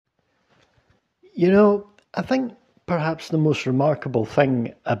I think perhaps the most remarkable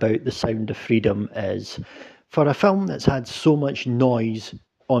thing about The Sound of Freedom is for a film that's had so much noise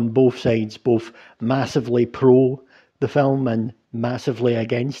on both sides, both massively pro the film and massively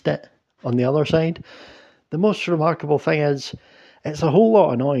against it on the other side, the most remarkable thing is it's a whole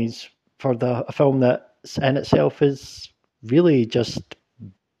lot of noise for a film that in itself is really just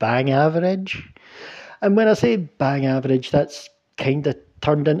bang average. And when I say bang average, that's kind of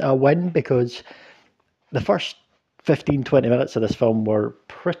turned into a win because the first 15, 20 minutes of this film were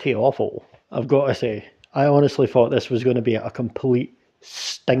pretty awful, I've got to say. I honestly thought this was going to be a complete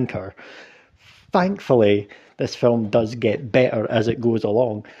stinker. Thankfully, this film does get better as it goes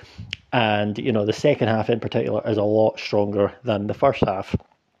along. And, the second half in particular is a lot stronger than the first half.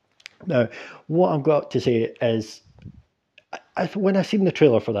 Now, what I've got to say is, when I seen the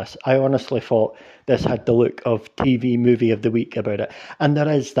trailer for this, I honestly thought this had the look of TV movie of the week about it. And there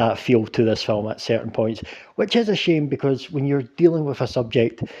is that feel to this film at certain points, which is a shame because when you're dealing with a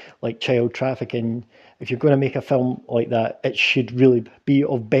subject like child trafficking, if you're going to make a film like that, it should really be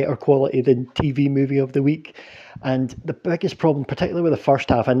of better quality than TV movie of the week. And the biggest problem, particularly with the first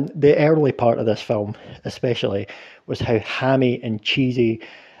half and the early part of this film especially, was how hammy and cheesy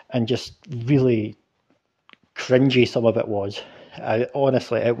and just really cringy some of it was.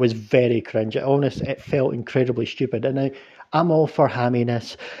 Honestly, it was very cringe. It felt incredibly stupid. And I'm all for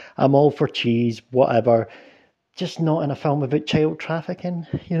hamminess. I'm all for cheese, whatever. Just not in a film about child trafficking.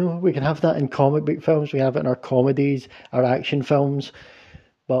 We can have that in comic book films. We have it in our comedies, our action films.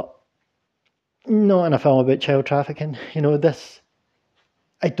 But not in a film about child trafficking.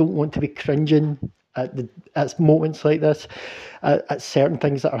 I don't want to be cringing at moments like this, at certain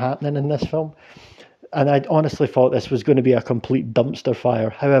things that are happening in this film. And I honestly thought this was going to be a complete dumpster fire.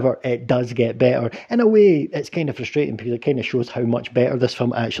 However, it does get better. In a way, it's kind of frustrating because it kind of shows how much better this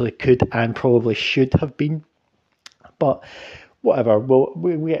film actually could and probably should have been. But whatever,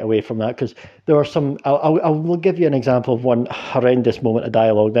 we get away from that because there are some. I'll give you an example of one horrendous moment of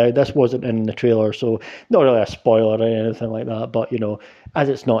dialogue. Now, this wasn't in the trailer, so not really a spoiler or anything like that. But as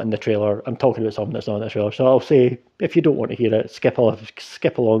it's not in the trailer, I'm talking about something that's not in the trailer. So I'll say, if you don't want to hear it, skip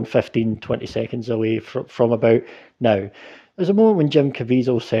along 15, 20 seconds away from about now. There's a moment when Jim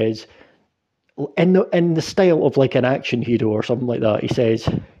Caviezel says, in the style of like an action hero or something like that, he says,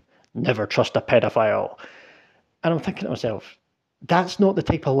 "Never trust a pedophile." And I'm thinking to myself, that's not the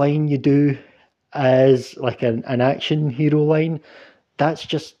type of line you do as like an action hero line. That's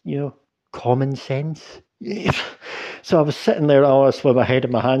just, common sense. So I was sitting there almost with my head in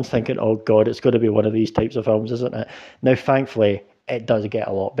my hands thinking, oh God, it's going to be one of these types of films, isn't it? Now, thankfully, it does get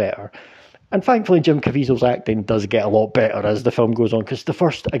a lot better. And thankfully, Jim Caviezel's acting does get a lot better as the film goes on. Because the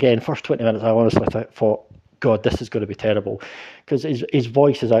first 20 minutes, I honestly thought, God, this is going to be terrible. Because his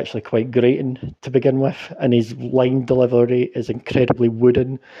voice is actually quite grating to begin with. And his line delivery is incredibly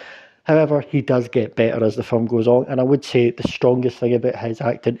wooden. However, he does get better as the film goes on. And I would say the strongest thing about his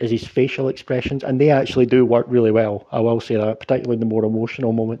acting is his facial expressions. And they actually do work really well. I will say that, particularly in the more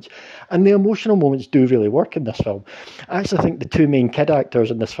emotional moments. And the emotional moments do really work in this film. I actually think the two main kid actors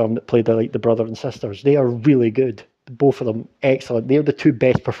in this film that play the brother and sisters, they are really good. Both of them excellent. They're the two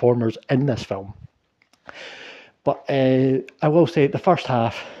best performers in this film. But I will say the first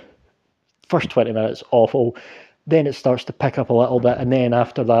 20 minutes, awful. Then it starts to pick up a little bit, and then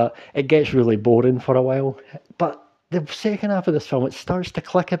after that, it gets really boring for a while. But the second half of this film, it starts to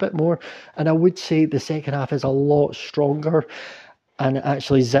click a bit more, and I would say the second half is a lot stronger, and it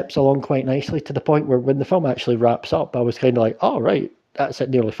actually zips along quite nicely to the point where when the film actually wraps up, I was kind of like, oh, right, that's it,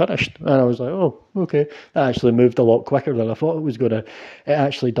 nearly finished. And I was like, oh, okay. That actually moved a lot quicker than I thought it was going to. It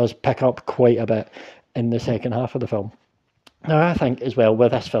actually does pick up quite a bit in the second half of the film. Now, I think as well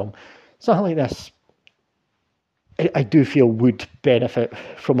with this film, something like this, I do feel would benefit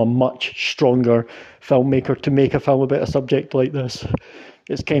from a much stronger filmmaker to make a film about a subject like this.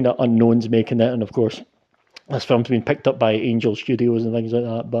 It's kind of unknowns making it, and of course, this film's been picked up by Angel Studios and things like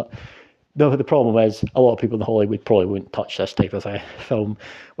that, but the problem is a lot of people in Hollywood probably wouldn't touch this type of film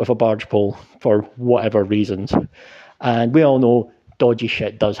with a barge pole for whatever reasons. And we all know dodgy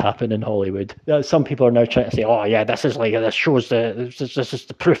shit does happen in Hollywood. Some people are now trying to say, oh yeah, this is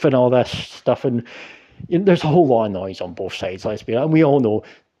the proof and all this stuff, and there's a whole lot of noise on both sides, let's be honest. And we all know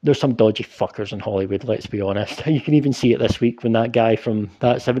there's some dodgy fuckers in Hollywood, let's be honest. You can even see it this week when that guy from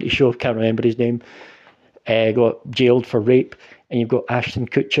that 70s show, can't remember his name, got jailed for rape, and you've got Ashton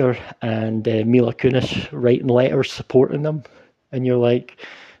Kutcher and Mila Kunis writing letters supporting them, and you're like,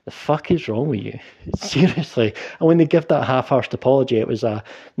 the fuck is wrong with you? Seriously. And when they give that half-arsed apology, it was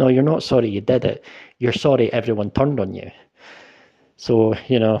no, you're not sorry you did it. You're sorry everyone turned on you. So,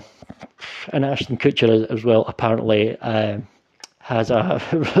 and Ashton Kutcher as well apparently has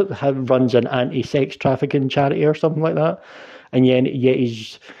runs an anti-sex trafficking charity or something like that, and yet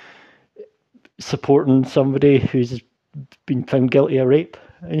he's supporting somebody who's been found guilty of rape.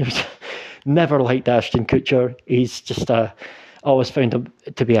 And never liked Ashton Kutcher. He's just always found him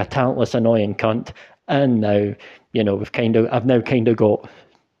to be a talentless, annoying cunt. And now, I've now kind of got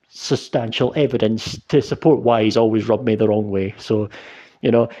substantial evidence to support why he's always rubbed me the wrong way. So,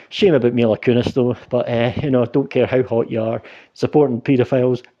 shame about Mila Kunis though, but, don't care how hot you are, supporting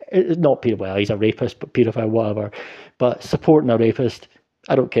paedophiles, not paedophile, well, he's a rapist, but paedophile, whatever, but supporting a rapist,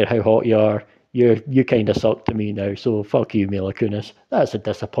 I don't care how hot you are, you kind of suck to me now, so fuck you, Mila Kunis. That's a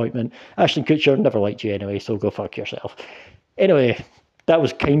disappointment. Ashton Kutcher, never liked you anyway, so go fuck yourself. Anyway, that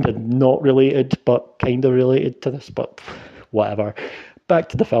was kind of not related, but kind of related to this, but whatever. Back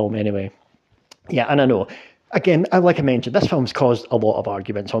to the film anyway. Yeah, and I know, again, like I mentioned, this film's caused a lot of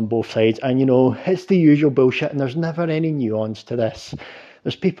arguments on both sides, and it's the usual bullshit, and there's never any nuance to this.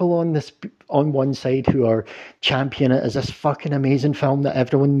 There's people on one side who are championing it as this fucking amazing film that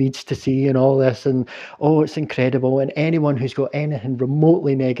everyone needs to see and all this, and it's incredible, and anyone who's got anything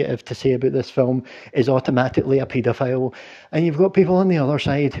remotely negative to say about this film is automatically a paedophile. And you've got people on the other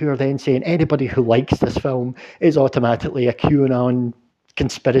side who are then saying anybody who likes this film is automatically a QAnon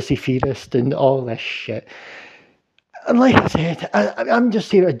conspiracy theorist and all this shit. And like I said, I'm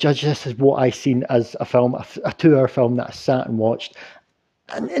just here to judge this as what I seen as a film, a 2-hour film that I sat and watched.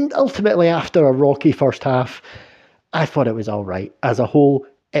 And ultimately, after a rocky first half, I thought it was all right. As a whole,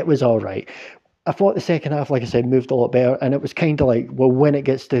 it was all right. I thought the second half, like I said, moved a lot better. And it was kind of like, well, when it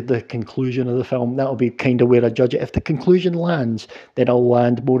gets to the conclusion of the film, that'll be kind of where I judge it. If the conclusion lands, then I'll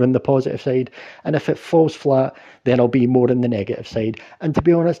land more on the positive side. And if it falls flat, then I'll be more on the negative side. And to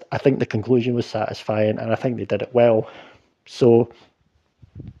be honest, I think the conclusion was satisfying, and I think they did it well. So,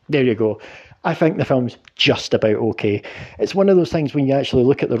 there you go. I think the film's just about okay. It's one of those things when you actually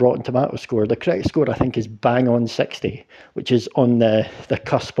look at the Rotten Tomatoes score, the critic score I think is bang on 60, which is on the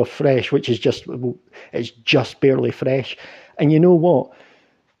cusp of fresh, which is just barely fresh. And you know what?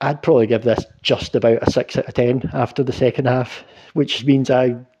 I'd probably give this just about a 6 out of 10 after the second half, which means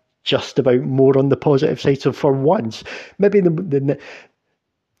I'm just about more on the positive side. So for once, maybe the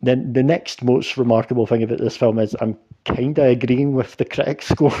next most remarkable thing about this film is I'm kind of agreeing with the critic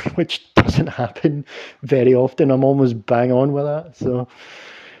score, which doesn't happen very often. I'm almost bang on with that. So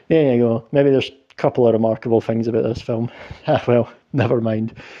there you go. Maybe there's a couple of remarkable things about this film. Well, never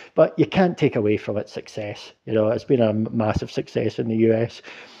mind. But you can't take away from its success. It's been a massive success in the US.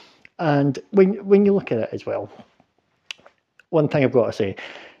 And when you look at it as well, one thing I've got to say,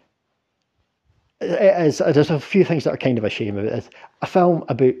 there's a few things that are kind of a shame about it. A film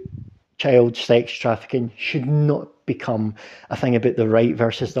about child sex trafficking should not become a thing about the right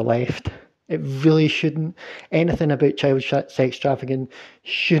versus the left. It really shouldn't. Anything about child sex trafficking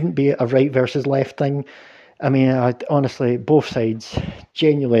shouldn't be a right versus left thing. I mean, honestly, both sides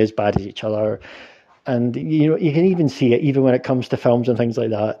genuinely as bad as each other. And you can even see it even when it comes to films and things like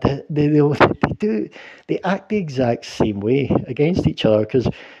that. They act the exact same way against each other, because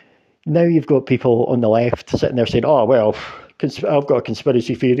now you've got people on the left sitting there saying, oh, well, I've got a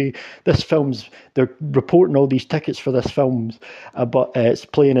conspiracy theory. They're reporting all these tickets for this film, but it's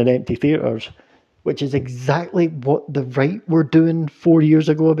playing in empty theatres, which is exactly what the right were doing 4 years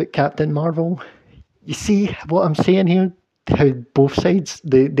ago about Captain Marvel. You see what I'm saying here? How both sides,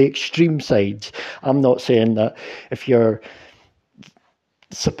 the extreme sides, I'm not saying that if you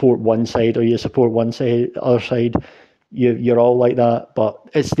support one side or you support one side, other side, you're all like that, but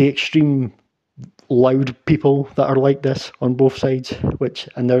it's the extreme loud people that are like this on both sides,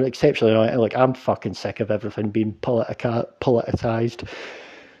 and they're exceptionally annoying. Like, I'm fucking sick of everything being politicised,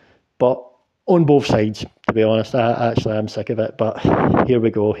 but on both sides, to be honest, I'm sick of it. But here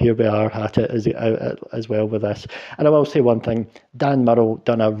we go, here we are at it as well with this. And I will say one thing: Dan Murrell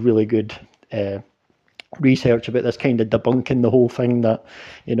done a really good research about this, kind of debunking the whole thing that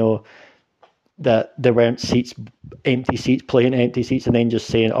that there weren't empty seats, playing empty seats, and then just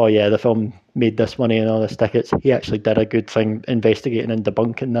saying, oh yeah, the film made this money and all this tickets. He actually did a good thing investigating and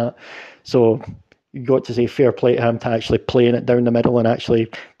debunking that. So you got to say fair play to him to actually playing it down the middle and actually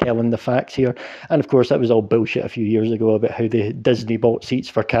telling the facts here. And of course, that was all bullshit a few years ago about how Disney bought seats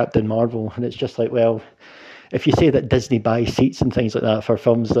for Captain Marvel. And it's just like, well, if you say that Disney buys seats and things like that for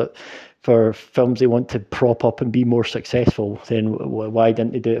films they want to prop up and be more successful, then why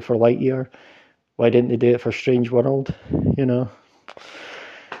didn't they do it for Lightyear? Why didn't they do it for Strange World?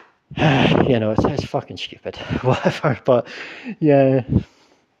 It's fucking stupid. Whatever. But yeah,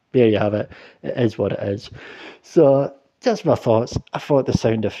 there you have it. It is what it is. So just my thoughts. I thought The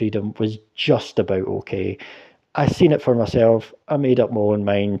Sound of Freedom was just about okay. I seen it for myself. I made up my own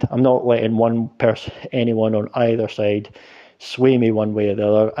mind. I'm not letting one person, anyone on either side, sway me one way or the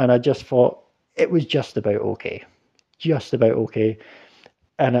other. And I just thought it was just about okay. Just about okay.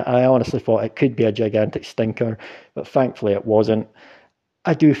 And I honestly thought it could be a gigantic stinker, but thankfully it wasn't.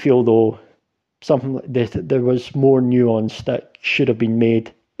 I do feel though there was more nuance that should have been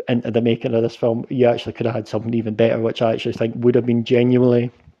made into the making of this film. You actually could have had something even better, which I actually think would have been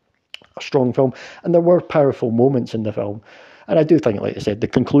genuinely a strong film. And there were powerful moments in the film. And I do think, like I said, the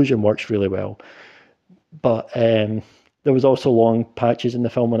conclusion works really well. But there was also long patches in the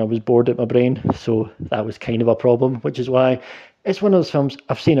film when I was bored at my brain. So that was kind of a problem, which is why it's one of those films,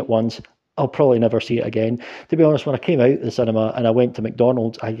 I've seen it once. I'll probably never see it again. To be honest, when I came out of the cinema and I went to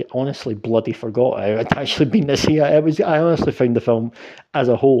McDonald's, I honestly bloody forgot I had actually been to see it. I honestly found the film as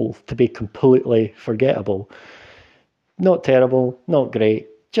a whole to be completely forgettable. Not terrible, not great,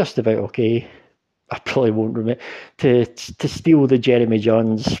 just about okay. I probably won't remember to steal the Jeremy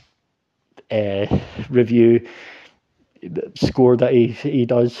Johns review score that he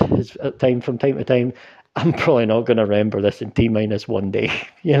does from time to time. I'm probably not going to remember this in T-1 day,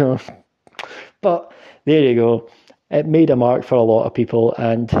 you know. But there you go. It made a mark for a lot of people,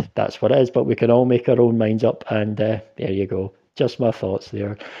 and that's what it is. But we can all make our own minds up, and there you go. Just my thoughts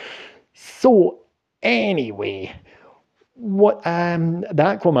there. So anyway, what the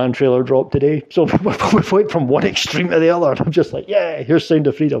Aquaman trailer dropped today. So we went from one extreme to the other. I'm just like, yeah, here's Sound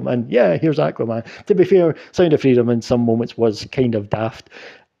of Freedom, and yeah, here's Aquaman. To be fair, Sound of Freedom in some moments was kind of daft.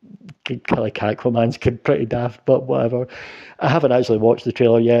 Like Aquaman's pretty daft, but whatever. I haven't actually watched the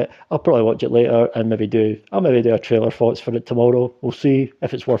trailer yet. I'll probably watch it later and maybe do a trailer thoughts for it tomorrow. We'll see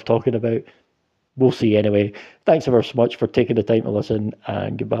if it's worth talking about. We'll see anyway. Thanks ever so much for taking the time to listen,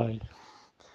 and goodbye.